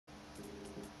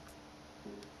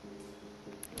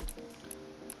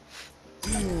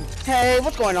Hey,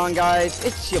 what's going on, guys?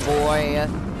 It's your boy,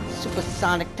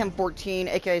 SoraSonicXIII,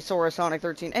 aka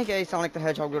SoraSonicXIII, aka Sonic the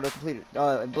Hedgehog with a complete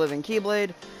Oblivion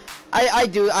Keyblade. I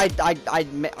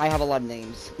have a lot of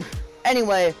names.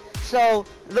 Anyway, so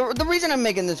the reason I'm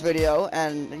making this video,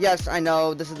 and yes, I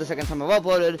know this is the second time I've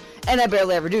uploaded, and I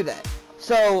barely ever do that.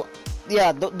 So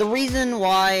yeah, the reason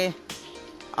why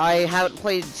I haven't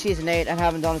played Season 8 and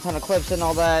haven't done a ton of clips and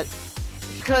all that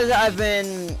is because I've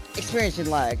been experiencing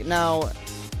lag. Now,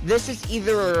 this is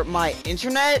either my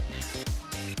internet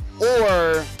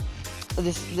or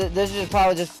this is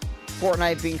probably just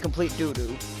Fortnite being complete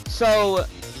doo-doo. So,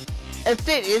 if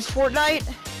it is Fortnite,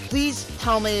 please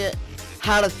tell me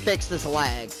how to fix this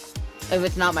lag. If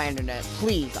it's not my internet,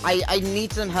 please. I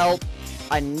need some help.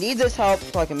 I need this help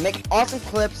so I can make awesome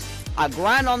clips. I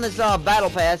grind on this battle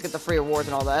pass, get the free rewards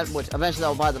and all that, which eventually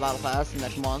I'll buy the battle pass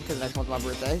next month, because next month's my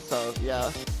birthday, so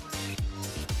yeah.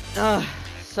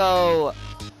 So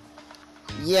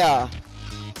yeah.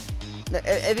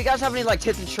 If you guys have any like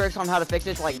tips and tricks on how to fix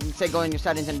it, like say go in your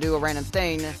settings and do a random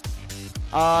thing,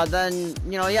 then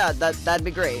you know, yeah, that'd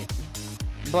be great.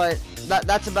 But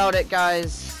that's about it,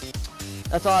 guys.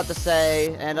 That's all I have to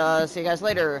say, and see you guys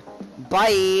later.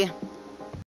 Bye.